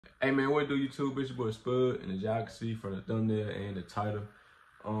Hey man, what do YouTube? It's your boy Spud, and as y'all can see from the thumbnail and the title,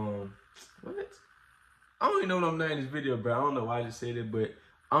 what? I don't even know what I'm naming this video, bro. I don't know why I just said it, but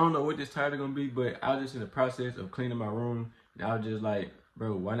I don't know what this title gonna be. But I was just in the process of cleaning my room, and I was just like,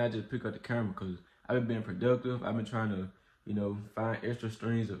 bro, why not just pick up the camera? Cause I've been being productive. I've been trying to, find extra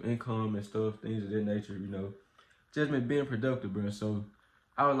streams of income and stuff, things of that nature. Just been being productive, bro. So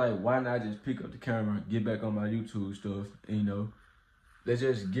I was like, why not just pick up the camera, get back on my YouTube stuff, and let's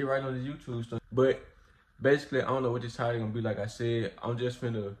just get right on the YouTube stuff. But basically, I don't know what this title gonna be. Like I said, I'm just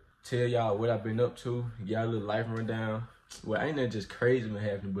finna tell y'all what I've been up to, get y'all a little life rundown. Well, ain't that just crazy been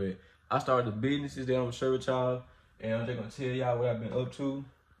happening, but I started the businesses that I'm gonna share with y'all, and I'm just gonna tell y'all what I've been up to.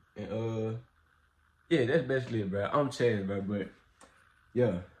 And yeah, that's basically it, bro. I'm chatting, bro, but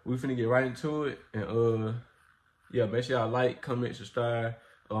yeah, we finna get right into it. And yeah, make sure y'all like, comment, subscribe.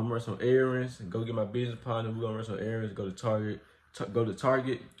 I'm gonna run some errands and go get my business partner. We're gonna run some errands, go to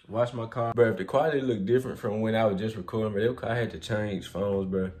Target, wash my car. Bro, if the quality look different from when I was just recording, bro, I had to change phones,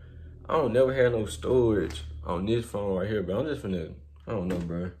 bro. I don't never have no storage on this phone right here, bro. I'm just finna, I don't know,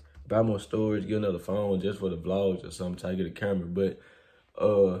 bro. Buy more storage, get another phone just for the vlogs or something, try to get a camera. But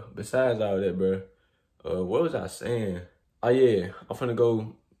besides all that, bro, what was I saying? Oh yeah, I'm finna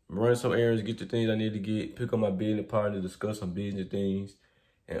go run some errands, get the things I need to get, pick up my business partner, discuss some business things.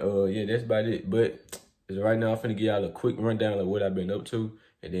 And yeah, that's about it. But right now, I'm finna give y'all a quick rundown of what I've been up to.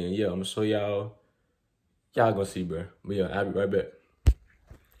 And then, yeah, I'm gonna show y'all. Y'all gonna see, bro. But yeah, I'll be right back.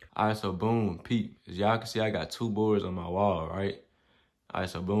 All right, so boom, peep. As y'all can see, I got 2 boards on my wall, right? All right,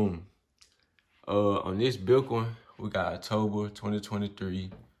 so boom. On this big one, we got October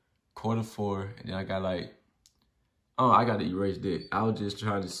 2023, Q4. And then I got like, oh, I gotta erase that. I was just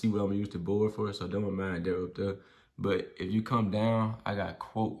trying to see what I'm gonna use the board for, so don't mind that up there. But if you come down, I got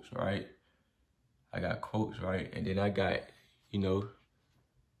quotes, right? And then I got,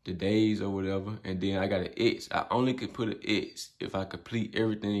 the days or whatever. And then I got an X. I only could put an X if I complete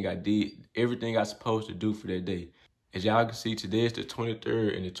everything I did, everything I supposed to do for that day. As y'all can see, today is the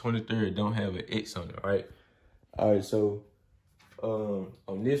 23rd, and the 23rd don't have an X on it, right? All right, so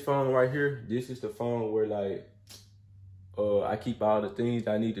on this phone right here, this is the phone where like, I keep all the things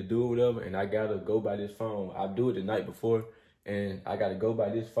I need to do or whatever, and I gotta go by this phone. I do it the night before, and I gotta go by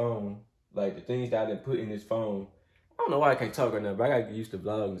this phone. Like the things that I didn't put in this phone. I don't know why I can't talk right now, but I gotta get used to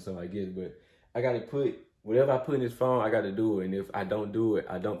vlogging and stuff, I guess. But I gotta put whatever I put in this phone, I gotta do it. And if I don't do it,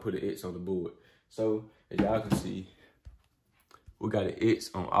 I don't put an X on the board. So as y'all can see, we got an X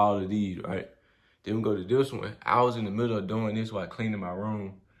on all of these, right? Then we go to this one. I was in the middle of doing this while cleaning my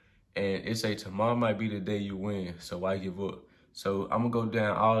room, and it say tomorrow might be the day you win, so why give up? So I'm gonna go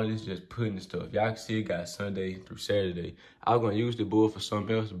down all of this, just putting stuff. Y'all can see it got Sunday through Saturday. I was gonna use the board for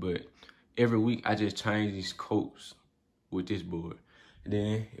something else, but every week I just change these quotes with this board. And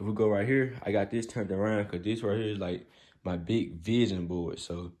then if we go right here, I got this turned around because this right here is like my big vision board.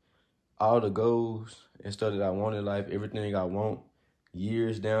 So all the goals and stuff that I want in life, everything I want,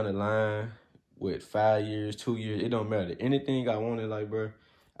 years down the line, with 5 years, 2 years, it don't matter. Anything I want in life, bro,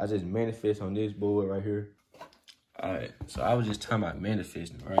 I just manifest on this board right here. All right, so I was just talking about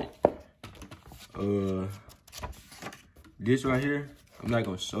manifesting, right? This right here, I'm not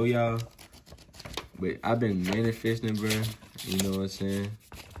gonna show y'all, but I've been manifesting, bro. You know what I'm saying?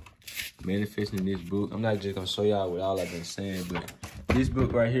 Manifesting this book. I'm not just gonna show y'all what all I've been saying, but this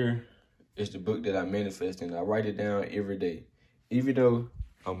book right here is the book that I manifest in. I write it down every day. Even though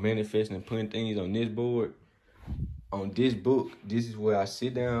I'm manifesting and putting things on this board, on this book, this is where I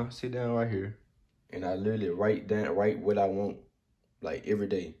sit down right here, and I literally write what I want, like every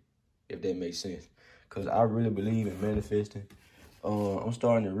day, if that makes sense. Cause I really believe in manifesting. I'm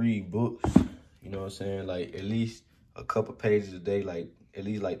starting to read books, you know what I'm saying? Like at least a couple pages a day, like at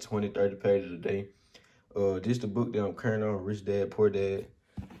least like 20, 30 pages a day. This the book that I'm currently on, Rich Dad, Poor Dad.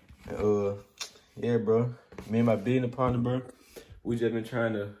 Yeah, bro. Me and my business partner, bro, we just been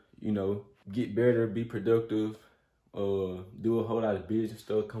trying to, get better, be productive, do a whole lot of business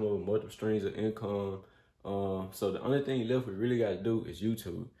stuff, come up with multiple streams of income. So the only thing left we really gotta do is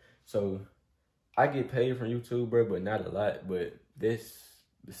YouTube. So I get paid from YouTube, bro, but not a lot. But that's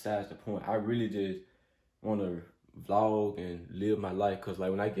besides the point. I really just want to vlog and live my life, because like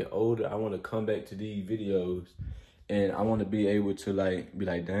when I get older, I want to come back to these videos and I want to be able to like be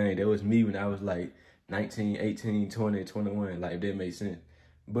like, dang, that was me when I was like 19, 18, 20, 21, like if that makes sense.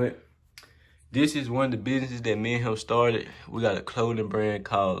 But this is one of the businesses that me and him started. We got a clothing brand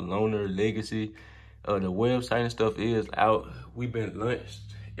called Loner Legacy. The website and stuff is out. We've been launched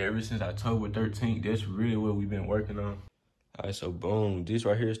ever since October 13th. That's really what we've been working on. All right, so boom, this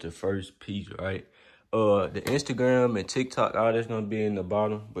right here is the first piece, right? The Instagram and TikTok, all that's gonna be in the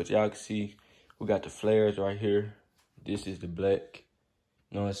bottom. But y'all can see we got the flares right here. This is the black.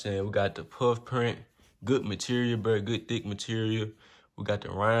 You know what I'm saying? We got the puff print. Good material, bro. Good thick material. We got the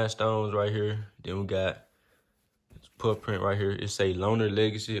rhinestones right here. Then we got this puff print right here. It say Loner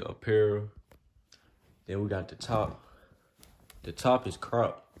Legacy Apparel. Then we got the top. The top is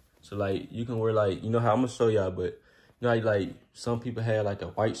cropped. So, like, you can wear, like, you know how I'm going to show y'all, but, you know, like, some people have, like, the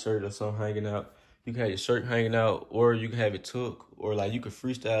white shirt or something hanging out. You can have your shirt hanging out, or you can have it tucked, or, like, you can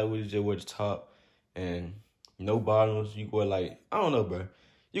freestyle with it, just wear the top, and no bottoms. You can wear, like, I don't know, bro.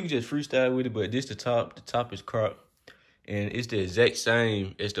 You can just freestyle with it, but this the top. The top is cropped, and it's the exact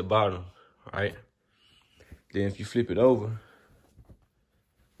same as the bottom, right? Then if you flip it over,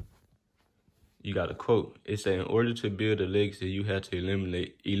 you got a quote. It says, in order to build a legacy, you have to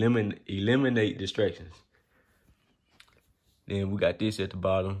eliminate distractions. Then we got this at the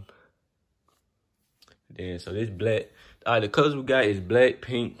bottom. Then, so this black. All right, the colors we got is black,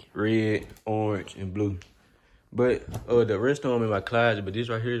 pink, red, orange, and blue. But the rest of them in my closet, but this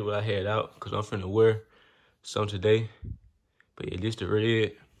right here is what I had out because I'm finna wear some today. But yeah, this the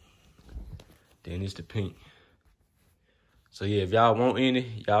red. Then this the pink. So yeah, if y'all want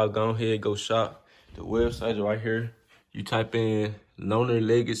any, y'all go ahead, go shop. The website is right here. You type in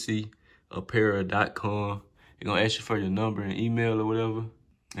lonerlegacyapparel.com. They're gonna ask you for your number and email or whatever.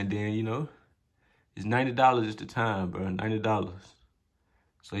 And then, you know, it's $90 is the time, bro. $90.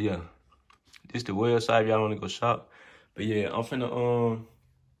 So yeah, this the website if y'all wanna go shop. But yeah, I'm finna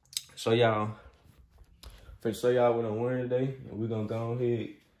show y'all what I'm wearing today. And we're gonna go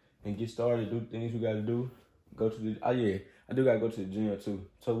ahead and get started, do things we gotta do. Go to the, oh yeah, I do gotta go to the gym too.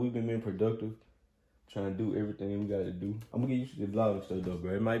 So we've been being productive, trying to do everything we gotta do. I'm gonna get used to the vlog stuff though,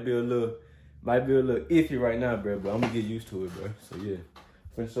 bro. It might be a little iffy right now, bro, but I'm gonna get used to it, bro. So yeah,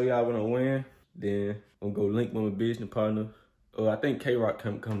 I'm gonna show y'all what I'm wearing. Then I'm gonna go link with my business partner. I think K-Rock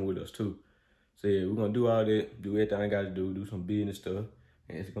coming with us too. So yeah, we're gonna do all that, do everything I gotta do some business stuff,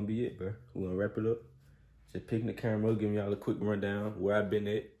 and it's gonna be it, bro. We're gonna wrap it up. Just picking the camera, giving y'all a quick rundown where I've been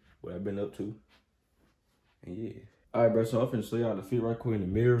at, what I've been up to. And yeah. All right, bro, so I'm finna show y'all the fit right quick in the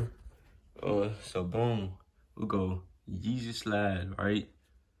mirror. So boom, we go Yeezy slide, right?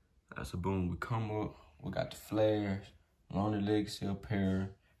 So boom, we come up, we got the flares, Loner Legacy Apparel.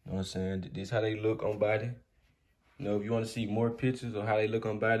 You know what I'm saying? This how they look on body. You know, if you want to see more pictures of how they look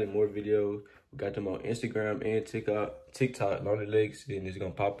on body, more videos, we got them on Instagram and TikTok, Loner Legacy, and it's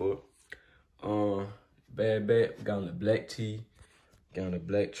gonna pop up. Bad, we got on the black tee, got on the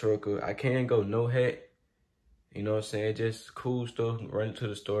black trucker. I can't go no hat. You know what I'm saying? Just cool stuff, running to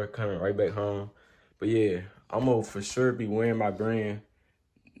the store, coming right back home. But yeah, I'm gonna for sure be wearing my brand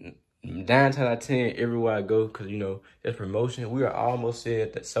 9 times out of 10 everywhere I go, because, you know, that's promotion. We are almost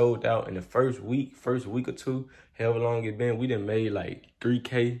said that sold out in the first week or two, however long it's been. We done made like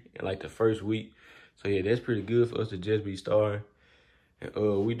 3K in like the first week. So yeah, that's pretty good for us to just be starting.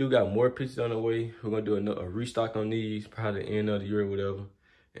 And we do got more pictures on the way. We're gonna do a restock on these probably the end of the year or whatever.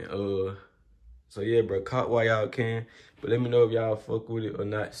 And so yeah, bro, caught while y'all can. But let me know if y'all fuck with it or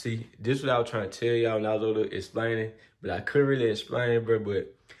not. See, this is what I was trying to tell y'all when I was over explaining, but I couldn't really explain it, bro.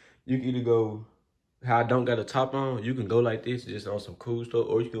 But you can either go how I don't got a top on. You can go like this, just on some cool stuff,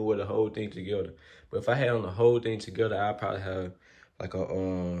 or you can wear the whole thing together. But if I had on the whole thing together, I'd probably have like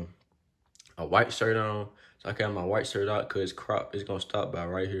a white shirt on. So I can have my white shirt out because crop is gonna stop by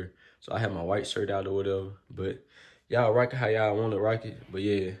right here. So I have my white shirt out or whatever. But y'all rock it how y'all want to rock it. But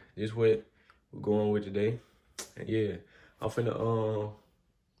yeah, this what we're going with today. And yeah, I'm finna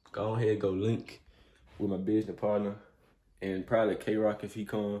go ahead and go link with my business partner and probably K-Rock if he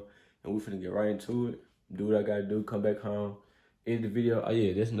come, and we finna get right into it. Do what I gotta do, come back home, edit the video. Oh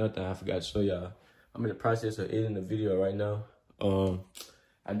yeah, that's another thing I forgot to show y'all. I'm in the process of editing the video right now.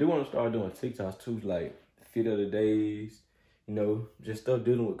 I do want to start doing TikToks too, like fit of the days, you know, just stuff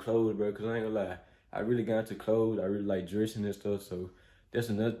dealing with clothes, bro. Cause I ain't gonna lie, I really got into clothes. I really like dressing and stuff. So that's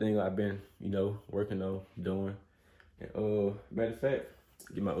another thing I've been, you know, working on doing. And matter of fact,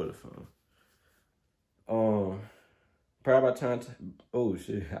 get my other phone. Probably by time. Oh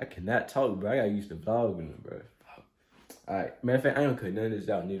shit, I cannot talk, bro. I got used to vlogging, bro. All right, matter of fact, I ain't gonna cut none of this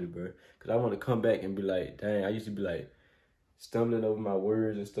out neither, bro. Cause I want to come back and be like, dang, I used to be like stumbling over my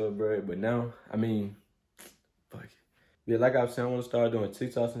words and stuff, bro. But now, I mean, fuck it. Yeah, like I was saying, I want to start doing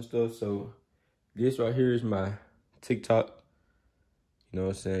TikToks and stuff. So this right here is my TikTok. You know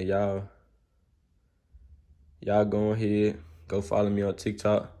what I'm saying? Y'all go ahead, go follow me on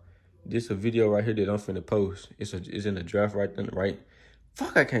TikTok. This a video right here that I'm finna post. It's in the draft right then, right?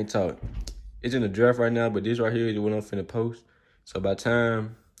 Fuck, I can't talk. It's in the draft right now, but this right here is what I'm finna post. So by the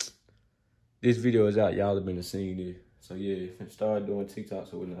time this video is out, y'all have been seeing this. So yeah, finna start doing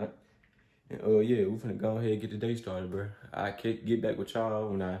TikToks or whatnot. And yeah, we finna go ahead and get the day started, bro. I can't get back with y'all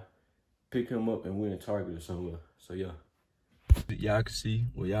when I pick him up and we're in Target or somewhere. So yeah. Y'all can see,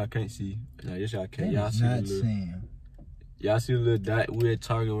 well y'all can't see. Now yes y'all can. Y'all see the little, y'all see the little dot. We're at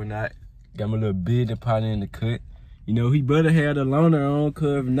Target or not. Got my little business partner in the cut. You know, he better have the loaner on,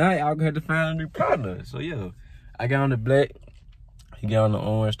 cause if not, I'll have to find a new partner. So yeah, I got on the black, he got on the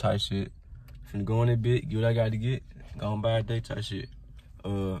orange type shit. Finna go in that bit, get what I got to get, go on by a day type shit.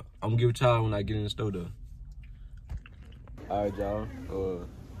 I'm gonna give it to y'all when I get in the store though. Alright y'all,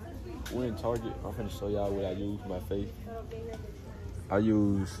 we're in Target. I'm finna show y'all what I use for my face. I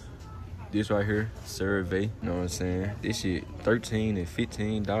use this right here, Survey, you know what I'm saying? This shit $13 and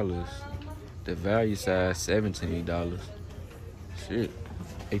 $15. The value size $17. Shit.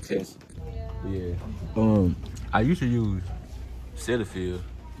 XS. Yeah. I used to use Cetaphil,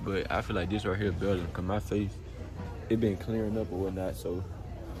 but I feel like this right here better cause my face, it been clearing up or whatnot, so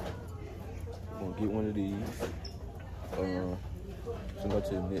I'm gonna get one of these. So go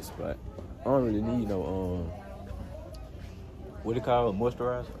to the next spot. I don't really need no what it called,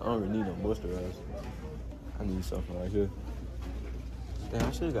 moisturizer? I don't really need no moisturizer. I need something right here. Damn,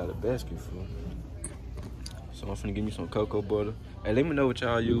 I should've got a basket full. So I'm finna give me some cocoa butter. Hey, let me know what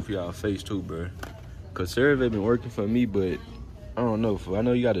y'all use for y'all face too, bro. Cause Survey been working for me, but I don't know. I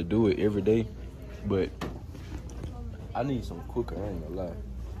know you gotta do it every day, but I need some quicker, I ain't gonna lie.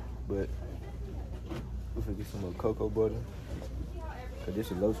 But we finna get some more cocoa butter. Cause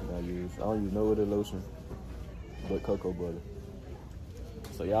this is lotion I use. I don't use no other lotion but cocoa butter.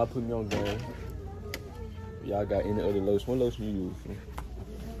 So y'all put me on game. Y'all got any other lotion? What lotion you use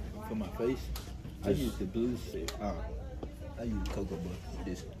for my face? I use the blue shit. I use cocoa butter.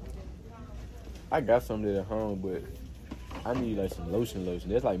 This. I got some of that at home, but I need like some lotion.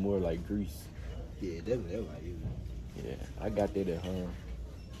 That's like more like grease. Yeah, that's what I use. Yeah, I got that at home.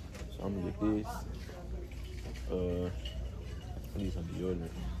 So I'm gonna get this. I need some deodorant.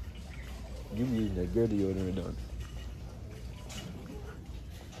 You be using that girl deodorant, don't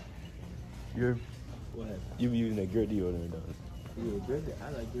you? You be using that girl deodorant, don't you? Yeah, girl, I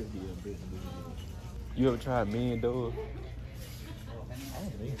like girl deodorant. You ever tried Men Dove? I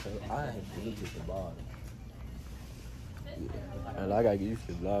don't think so. I have to look at the bottom. Yeah. And I gotta get used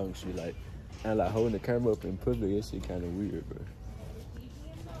to vlogging shit, like, and like holding the camera up in public, that shit kind of weird, bro.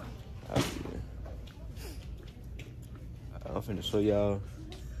 I'm finna show y'all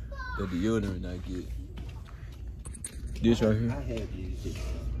the deodorant I get. This right here. I have these.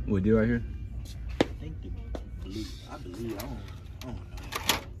 What, this right here? I think I believe, I don't know.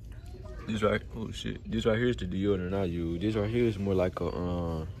 This right, oh shit. This right here is the deodorant I use. This right here is more like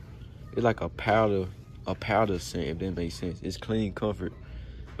a, it's like a powder scent, if that makes sense. It's clean comfort.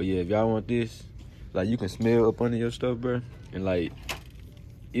 But yeah, if y'all want this, like you can smell up under your stuff, bro. And like,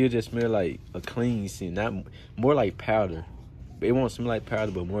 it'll just smell like a clean scent, not more like powder. But it won't smell like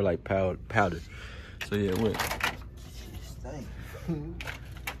powder, but more like powder. So yeah, what?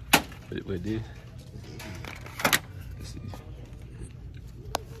 What this? Let's see.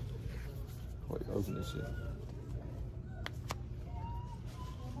 Wait, open this shit.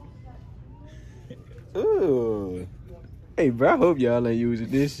 Ooh. Hey, bro, I hope y'all ain't using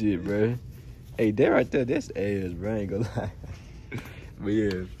this shit, bro. Hey, that right there, that's ass, bro. I ain't gonna lie. But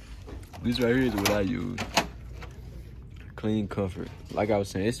yeah, this right here is what I use. Clean comfort. Like I was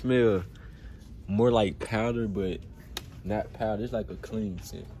saying, it smells more like powder, but not powder. It's like a clean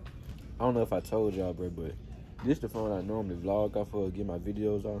scent. I don't know if I told y'all, bro, but this the phone I normally vlog off of, get my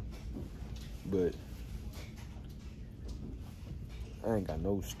videos on. But I ain't got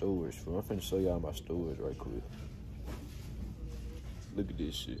no storage for it. I'm finna show y'all my storage right quick. Look at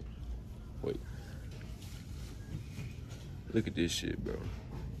this shit. Wait. Look at this shit, bro.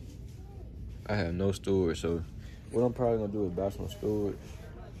 I have no storage, so what I'm probably gonna do is buy some storage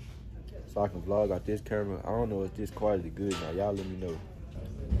so I can vlog out this camera. I don't know if this quality good now. Y'all let me know.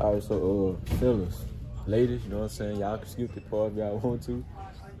 Alright, so fellas, ladies, you know what I'm saying? Y'all can skip the part if y'all want to.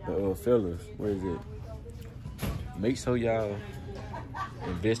 But fellas, where is it? Make sure y'all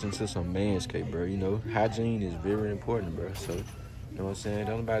invest into some Manscaped, bro. You know, hygiene is very important, bro. So, you know what I'm saying?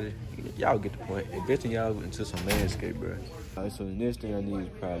 Don't nobody, y'all get the point. Investing y'all into some Manscaped, bro. Alright, so the next thing I need is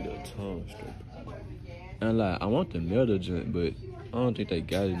probably a tongue stripper. And like, I want the metal joint, but I don't think they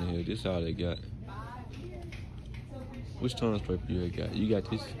got it in here. This is all they got. Which tongue stripper you got? You got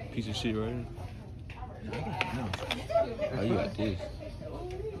this piece of shit right here? No. Oh, you got this.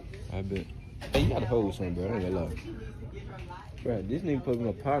 I bet. Hey, you gotta hold something, bro. I ain't gonna lie. Bro, this nigga put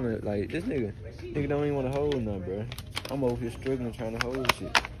my partner, like, this nigga don't even want to hold nothing, bro. I'm over here struggling trying to hold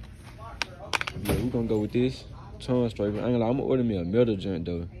shit. Yeah, we gonna go with this tongue scraper. I ain't gonna lie, I'm gonna order me a metal joint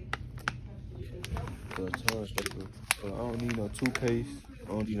though. For a tongue scraper. So I don't need no toothpaste. I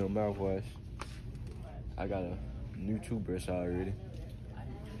don't need no mouthwash. I got a new toothbrush already.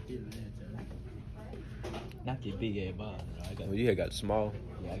 Not the big ass bar. Well, you had got the small.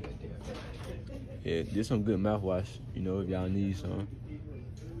 Yeah, I got that. Yeah, this some good mouthwash, you know, if y'all need some.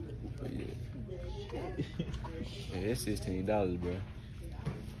 But yeah. Yeah, it's $16, bro.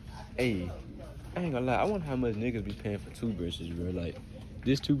 Hey, I ain't gonna lie, I wonder how much niggas be paying for toothbrushes, bro. Like,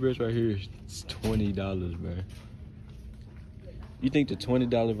 this toothbrush right here is $20, bro. You think the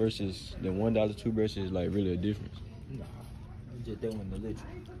 $20 versus the $1 toothbrush is like really a difference? Nah, I'm just doing the little.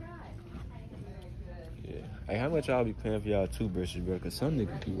 Yeah. Hey, how much y'all be paying for y'all toothbrushes, bro? Cause some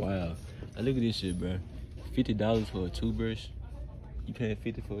niggas be wild. Like, look at this shit, bro. $50 for a toothbrush. You paying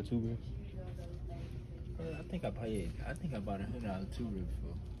 $50 for a toothbrush? I think I bought a $100 toothbrush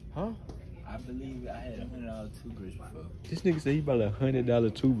before. Huh? I believe I had a $100 toothbrush before. This nigga said he bought a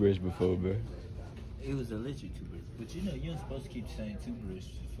 $100 toothbrush before, bro. It was an electric toothbrush, but you know you ain't supposed to keep the same toothbrush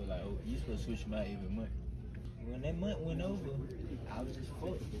for like. You supposed to switch them out every month. When that month went over, I was just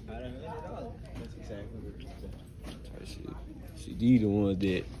fucked. I done $100. That's exactly what it was. Shit. See, these the ones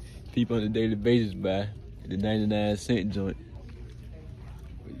that people on a daily basis buy the 99-cent joint.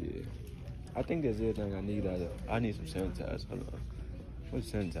 But yeah, I think that's everything I need out of. I need some sanitizer. Hold on. What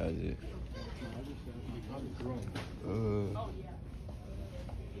sanitizer is?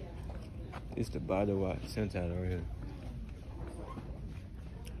 It's the body wash sanitizer right here.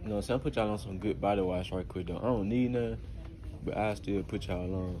 You know, so I'll put y'all on some good body wash right quick though. I don't need none, but I still put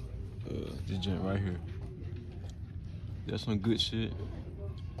y'all on this joint right here. That's some good shit.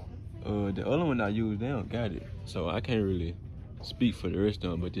 The other one I use, they don't got it, so I can't really speak for the rest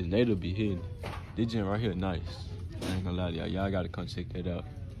of them. But this native be hidden. This joint right here, nice. I ain't gonna lie to y'all. Y'all gotta come check that out.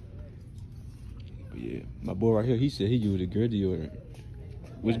 But yeah, my boy right here, he said he used a girl deodorant.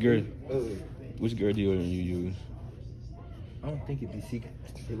 Which girl deodorant you use? I don't think it'd be secret.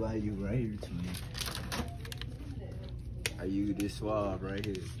 They lie you right here to me. I use this swab right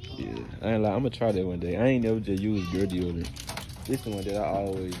here. Yeah, I ain't lie. I'm gonna try that one day. I ain't never just used girl deodorant. This the one that I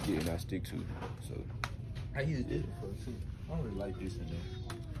always get and I stick to. So I used this before too. I don't really like this one though.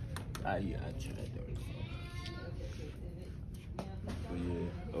 I tried that before. But yeah,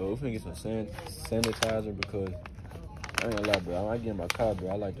 we're finna get some sanitizer because I ain't gonna lie, bro. When I get in my car, bro,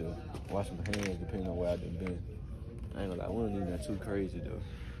 I like to wash my hands depending on where I've been. I ain't gonna lie, we don't need that too crazy though.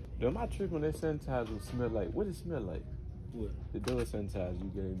 Though my trick on that sanitizer smell like, what does it smell like? What? The door sanitizer you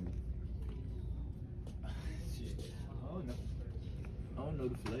gave me. Shit. I don't know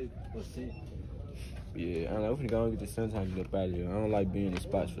the flavor or scent. Yeah, I don't know. We're finna go and get the sanitizer up out of here. I don't like being in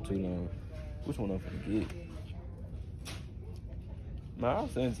spots for too long. Which one I'm finna get? Man, our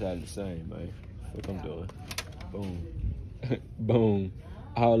sanitizer the same, man. What I'm doing. Boom. Boom.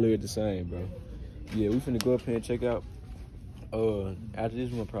 All look the same, bro. Yeah, we finna go up here and check out. After this,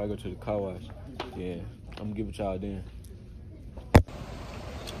 we're gonna probably go to the car wash. Yeah, I'm gonna give it y'all then.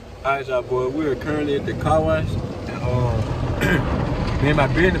 Alright, y'all boy, we are currently at the car wash. And, me and my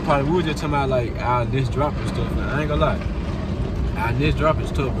business partner, we were just talking about like our next drop and stuff. Man, I ain't gonna lie. Our next drop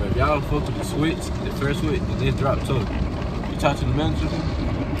is tough, bro. If y'all fuck with the switch, the first switch, the next drop tough. You talk to the manager?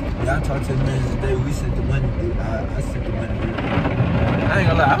 Yeah, I talked to the manager today. We sent the money through. I sent the money through. I ain't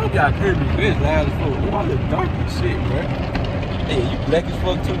gonna lie, I hope y'all heard me. It's loud as fuck. Oh, I look dark as shit, bro. Hey, you black as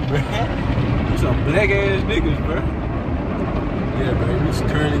fuck too, bro. You some black ass niggas, bro. Yeah, bro. We just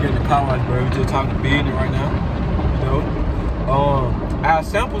currently getting the car wash, bro. We just talking business right now. You know? Our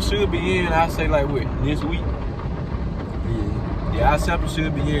sample should be in, I say like what, this week? Yeah, our sample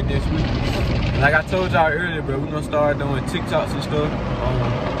should be in this week. Like I told y'all earlier, bro, we're gonna start doing TikToks and stuff.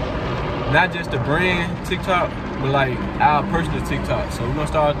 Not just the brand TikTok, but like our personal TikTok. So we're gonna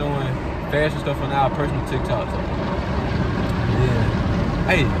start doing fashion stuff on our personal TikToks. Yeah.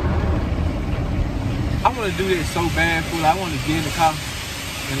 Hey, I wanna do this so bad, fool. I wanna get in the car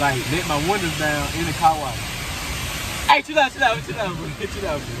and like let my windows down in the car wash. Hey, chill out, bro. Chill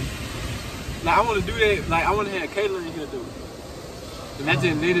out, bro. Like I wanna do that, like I wanna have Caitlin in here do it. And I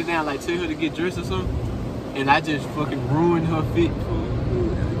just laid it down, like tell her to get dressed or something. And I just fucking ruined her fit, fool.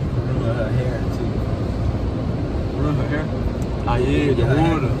 Ruin her hair too. Ruin her hair? Oh yeah, the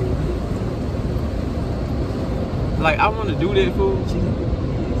water. Like I wanna do that, fool.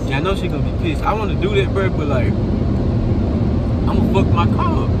 Yeah, I know she gonna be pissed. I wanna do that, bro, but like I'm gonna fuck my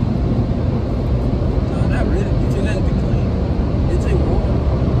car up. No, not really. It just has to be clean. It take water.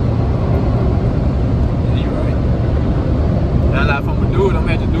 Yeah, you right. Now, like, if I'm gonna do it, I'm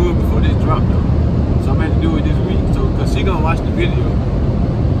gonna have to do it before this drop, though. So I'm gonna have to do it this week, so cause she gonna watch the video.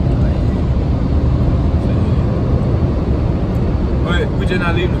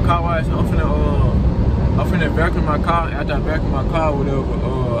 not leaving the car wash. I'm finna vacuum my car. After I vacuum my car, whatever,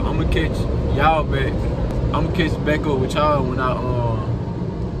 I'm gonna catch y'all back. I'm gonna catch back up with y'all when I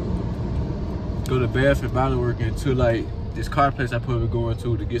go to Bath and Body Works into like this car place I probably going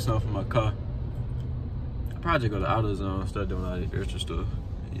to get something for my car. I probably go to AutoZone, start doing all this extra stuff.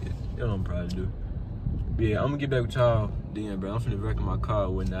 Yeah, that's what I'm probably do. But yeah, I'm gonna get back with y'all then, bro. I'm finna vacuum my car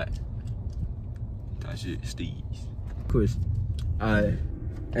or whatnot. That shit, Steve's. Question. Alright,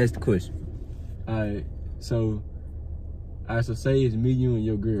 ask the question. Alright, so say it's me, you, and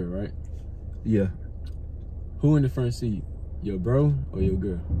your girl, right? Yeah. Who in the front seat? Your bro or your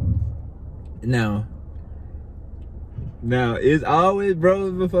girl? Now it's always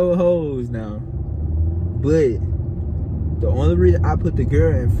bros before hoes now. But the only reason I put the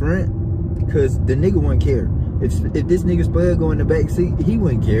girl in front, because the nigga wouldn't care. If this nigga Spud go in the back seat, he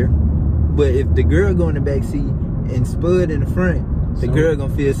wouldn't care. But if the girl go in the back seat and Spud in the front, the girl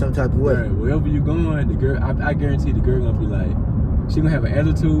gonna feel some type of way. Right, wherever you going, the girl, I guarantee the girl gonna be like, she gonna have an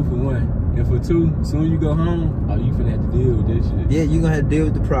attitude for one. And for two, soon you go home, oh, you finna have to deal with that shit. Yeah, you gonna have to deal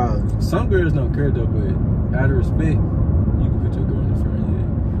with the problems. Some girls don't care though, but out of respect, you can put your girl in the front,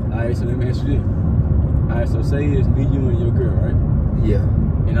 yeah. Alright, so let me ask you this. Alright, so say it's me, you, and your girl, right? Yeah.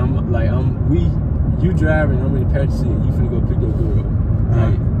 And you driving, I'm in the passenger seat, and you finna go pick your girl up.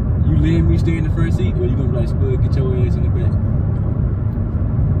 Right? You letting me stay in the front seat, or you gonna be like, Spud, get your ass in the back?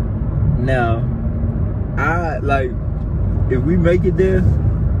 Now, if we make it there,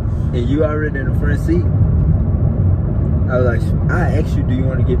 and you already in the front seat, I ask you, do you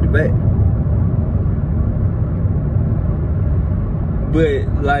want to get the back? But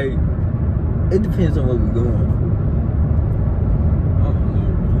like, it depends on where we're going. I don't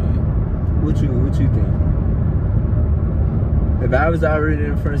know, What you think? If I was already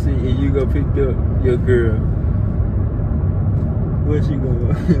in the front seat and you go pick up your girl, what you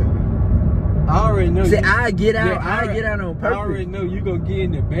gonna? I already know. See, I get out. Yeah, I get out on purpose. I already know you gonna get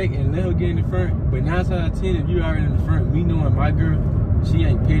in the back and let her get in the front. But 9 times out of 10, if you already in the front, me knowing my girl, she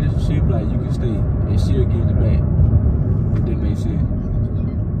ain't paid us for shit. Like you can stay, and she'll get in the back. If that makes sense.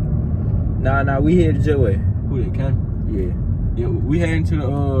 Nah, we headed your way. Who that, Cam? Yeah. Yeah, we heading to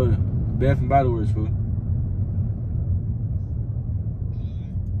the Bath and Body Works, fool.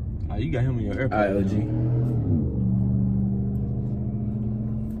 Oh, you got him in your airport. Alright, OG.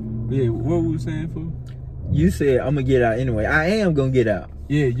 Yeah, what we saying, fool? You said I'm gonna get out anyway. I am gonna get out.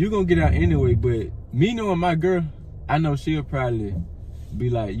 Yeah, you gonna get out anyway, but me knowing my girl, I know she'll probably be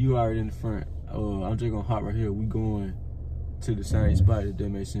like, you already in the front. I'm just gonna hop right here. We going to the same spot, if that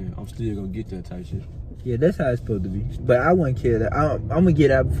makes sense. I'm still gonna get that type shit. Yeah, that's how it's supposed to be. But I wouldn't care that. I'm gonna get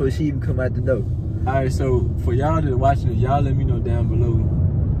out before she even come out the door. Alright, so for y'all that are watching it, y'all let me know down below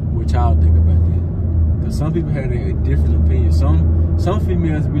what y'all think about that. Cause some people have a different opinion. Some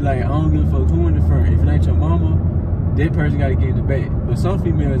females be like, I don't give a fuck who in the front. If it ain't your mama, that person gotta get in the back. But some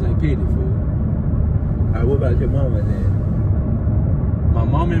females ain't petty, fool. Alright, what about your mama then? My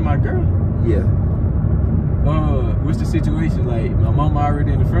mama and my girl? Yeah. What's the situation? Like, my mama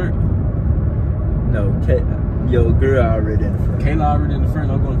already in the front? No, your girl already in the front. Kayla already in the front.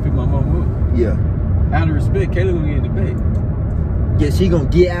 I'm gonna pick my mama up. Yeah. Out of respect, Kayla gonna get in the back. Yeah, she gonna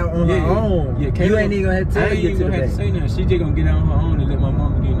get out on her own. Yeah, Kayla, you ain't even gonna have to tell her to get to the back. I ain't even gonna have to say nothing. She just gonna get out on her own and let my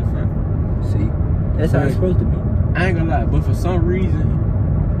mama get in the front. See, that's how it's supposed to be. I ain't gonna lie, but for some reason,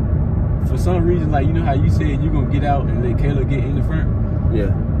 like, you know how you said you gonna get out and let Kayla get in the front?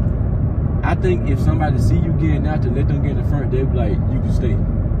 Yeah. I think if somebody see you getting out to let them get in the front, they'll be like, you can stay.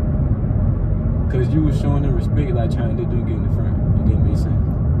 Cause you was showing them respect, like trying to let them get in the front. It didn't make sense.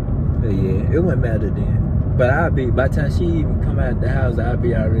 Yeah, it wouldn't matter then. But by the time she even come out the house, I'll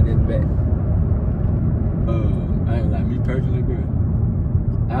be already in the back. I ain't like me personally, bro.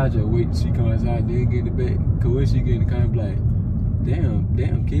 I just wait till she come outside, then get in the back. Cause when she get in the car, I'm like,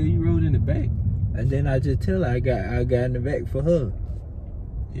 damn, kid, you rode in the back. And then I just tell her I got in the back for her.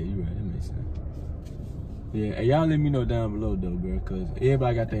 Yeah, you right. That makes sense. Yeah, and y'all let me know down below though, bro, cause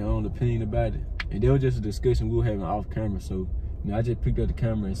everybody got their own opinion about it, and there was just a discussion we were having off camera. So, you know, I just picked up the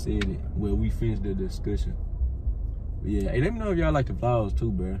camera and said it. Well, we finished the discussion. But yeah, hey, let me know if y'all like the vlogs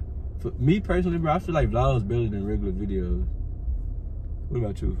too, bro. For me personally, bro, I feel like vlogs better than regular videos. What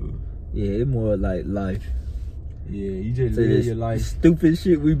about you, fool? Yeah, it's more like life. Yeah, you just live your life. Stupid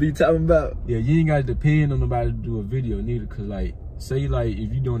shit we be talking about. Yeah, you ain't gotta depend on nobody to do a video neither, cause like, say like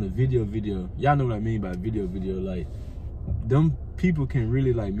if you doing a video, y'all know what I mean by video, like them people can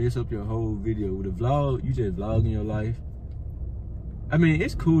really like mess up your whole video. With a vlog, you just vlogging your life. I mean,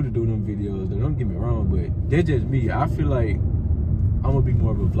 it's cool to do them videos, though, don't get me wrong, but that's just me. I feel like I'm gonna be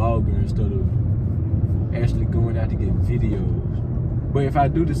more of a vlogger instead of actually going out to get videos. But if I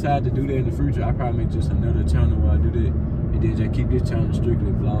do decide to do that in the future, I probably make just another channel where I do that, and then just keep this channel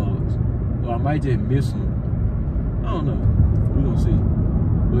strictly vlogs. Or I might just miss them. I don't know. We gonna see.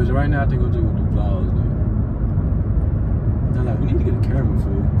 But right now, I think I'm just gonna do vlogs though. Now, like, we need to get a camera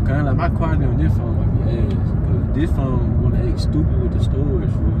for. Kind of like my quality on this phone might be ass, cause this phone wanna act stupid with the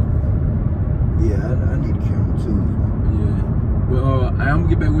storage for. Yeah, I need a camera too. Yeah. But I'm gonna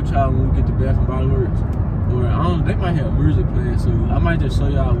get back with y'all when we get to Bath and Body Works. Or I don't. They might have music playing, so I might just show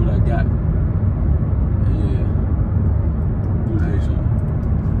y'all what I got. Yeah. Do that shit.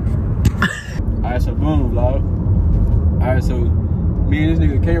 Alright, so boom, vlog. Alright, so me and this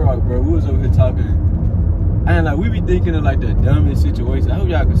nigga K-Rock, bro, we was over here talking. And like, we be thinking of like the dumbest situations. I hope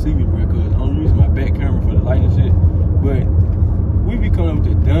y'all can see me, bro, because I'm using my back camera for the light and shit. But we be coming up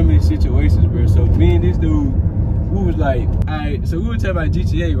with the dumbest situations, bro. So me and this dude, we was like, alright, so we were talking about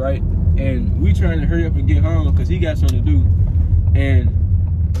GTA, right? And we trying to hurry up and get home because he got something to do. And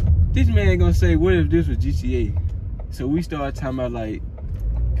this man gonna say, what if this was GTA? So we started talking about like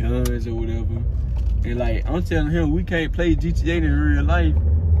guns or whatever. And like, I'm telling him we can't play GTA in real life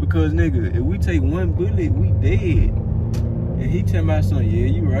because nigga, if we take one bullet, we dead. And he telling me something, yeah,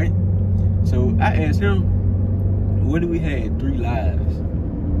 you right. So I asked him, what if we had 3 lives?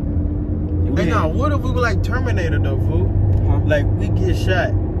 Hey, now, what if we were like Terminator though, fool? Huh? Like we get shot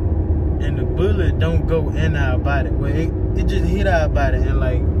and the bullet don't go in our body. Well, it just hit our body and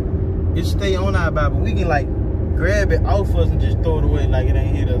like it stay on our body, but we can like grab it off us and just throw it away like it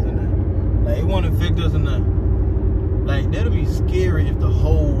ain't hit us or nothing. Like it won't affect us or nothing. Like that'll be scary if the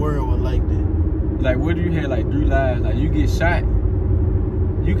whole world was like that. Like what if you had like 3 lives? Like you get shot,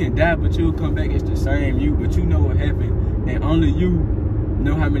 you can die, but you'll come back as the same you, but you know what happened, and only you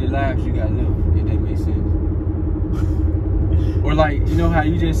know how many lives you got left, if that makes sense. Or like, you know how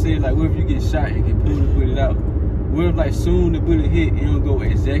you just said, like, what if you get shot and can pull the bullet out? What if like soon the bullet hit, it don't go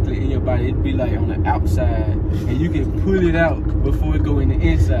exactly in your body, it'd be like on the outside, and you can pull it out before it go in the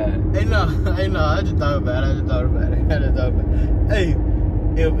inside? Hey no, I just thought about it. Hey,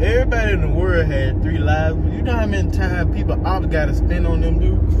 if everybody in the world had 3 lives, you know how many times people all gotta spend on them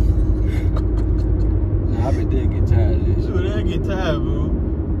dudes? Nah, I bet they'll get tired of this. Dude, they'll get tired, bro.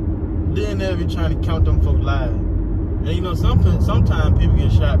 Then they'll be trying to count them folks lives. And you know, sometimes people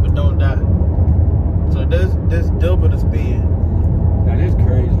get shot but don't die. So that's double the spin. Now that's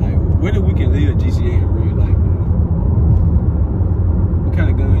crazy. Like, what if we can live GTA in real life, bro? What kind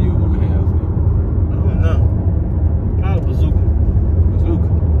of gun you want to have? I don't know. Probably bazooka. Bazooka?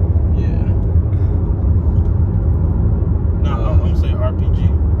 Yeah. No, I'm gonna say RPG.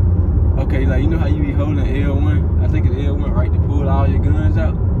 Okay, like you know how you be holding L1? I think it's L1, right, to pull all your guns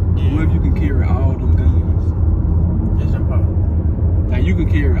out? Yeah. What if you can carry all them guns? It's impossible. Like you can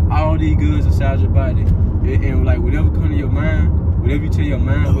carry all these guns inside your body, and like whatever come to your mind, whatever you tell your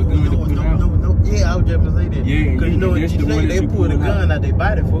mind, what gun to put out. No. Yeah, I was just gonna say that. Yeah, because you know what they pull the gun out their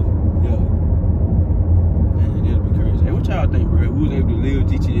body for. Yeah. Man, that'd be crazy. Hey, what y'all think, bro? If we was able to live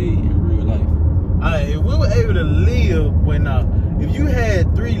GTA in real life? Alright, if we were able to live, if you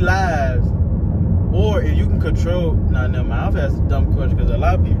had 3 lives, or if you can control, never mind. I've asked a dumb question because a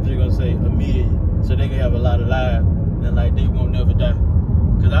lot of people just gonna say 1 million, so they can have a lot of lives. And like they won't never die.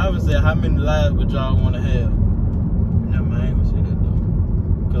 Cause I would say, how many lives would y'all want to have? Never mind, I ain't gonna say that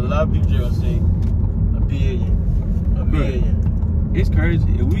though. Cause a lot of people just gonna say 1 billion, 1 million. It's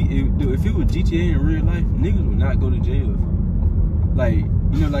crazy. If it was GTA in real life, niggas would not go to jail. Like,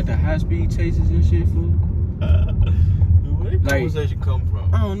 you know, like the high speed chases and shit, fool. Where did conversation come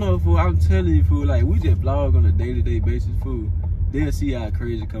from? I don't know, fool. I'm telling you, fool. Like we just vlog on a day-to-day basis, fool. They'll see our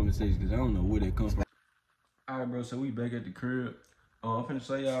crazy conversations, cause I don't know where they come from. Alright, bro, so we back at the crib. I'm finna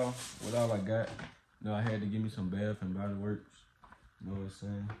show y'all what all I got. You know, I had to give me some Bath and Body Works. You know what I'm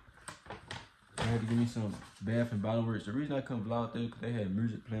saying? I had to give me some Bath and Body Works. The reason I couldn't vlog there, because they had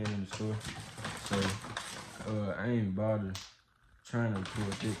music playing in the store. So, I ain't even bothered trying to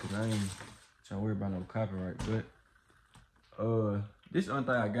record it, because I ain't trying to worry about no copyright. But, this other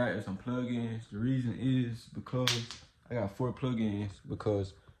thing I got is some plugins. The reason is because I got 4 plugins,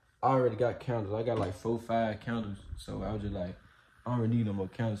 because I already got candles. I got like 4, 5 candles. So I was just like, I don't really need no more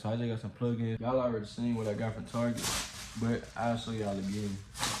candles. So I just got some plugins. Y'all already seen what I got from Target, but I'll show y'all again.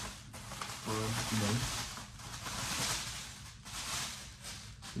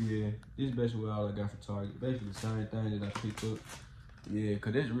 Yeah, this is basically all I got from Target. Basically the same thing that I picked up. Yeah,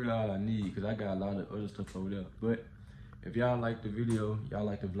 cause that's really all I need, cause I got a lot of other stuff over there. But if y'all like the video, y'all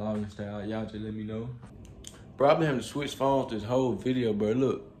like the vlogging style, y'all just let me know. Bro, I've been having to switch phones this whole video, bro.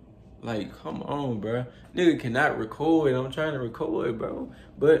 Look. Like, come on, bro. Nigga cannot record. I'm trying to record, bro.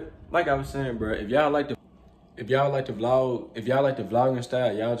 But like I was saying, bro, if y'all like the if y'all like the vlogging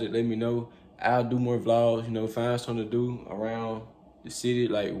style, y'all just let me know. I'll do more vlogs, you know, find something to do around the city,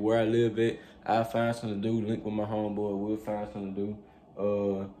 like where I live at. I'll find something to do, link with my homeboy, we'll find something to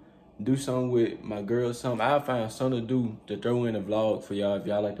do. Do something with my girl, something. I'll find something to do to throw in a vlog for y'all if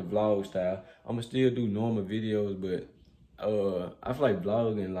y'all like the vlog style. I'ma still do normal videos, but I feel like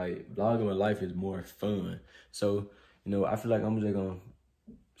vlogging my life is more fun. So, you know, I feel like I'm just gonna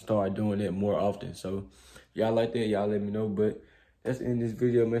start doing that more often. So y'all like that, y'all let me know. But that's the end of this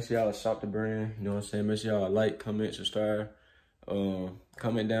video. Make sure y'all shop the brand, you know what I'm saying? Make sure y'all like, comment, subscribe,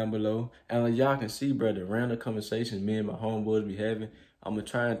 comment down below. And like y'all can see, bro, the random conversations me and my homeboys be having, I'm gonna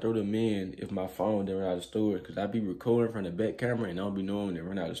try and throw them in if my phone didn't run out of storage, because I be recording from the back camera and I don't be knowing when they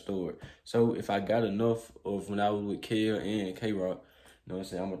run out of storage. So if I got enough of when I was with Kel and K-Rock, you know what I'm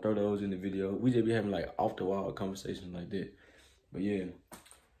saying, I'm gonna throw those in the video. We just be having like off the wall conversations like that. But yeah,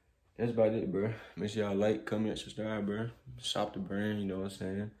 that's about it, bro. Make sure y'all like, comment, subscribe, bro. Shop the brand, you know what I'm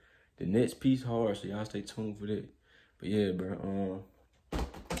saying. The next piece hard, so y'all stay tuned for that. But yeah, bro, I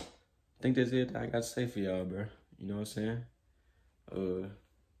think that's it I got to say for y'all, bro. You know what I'm saying?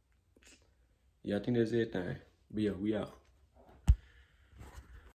 Yeah, I think that's everything. But yeah, we out.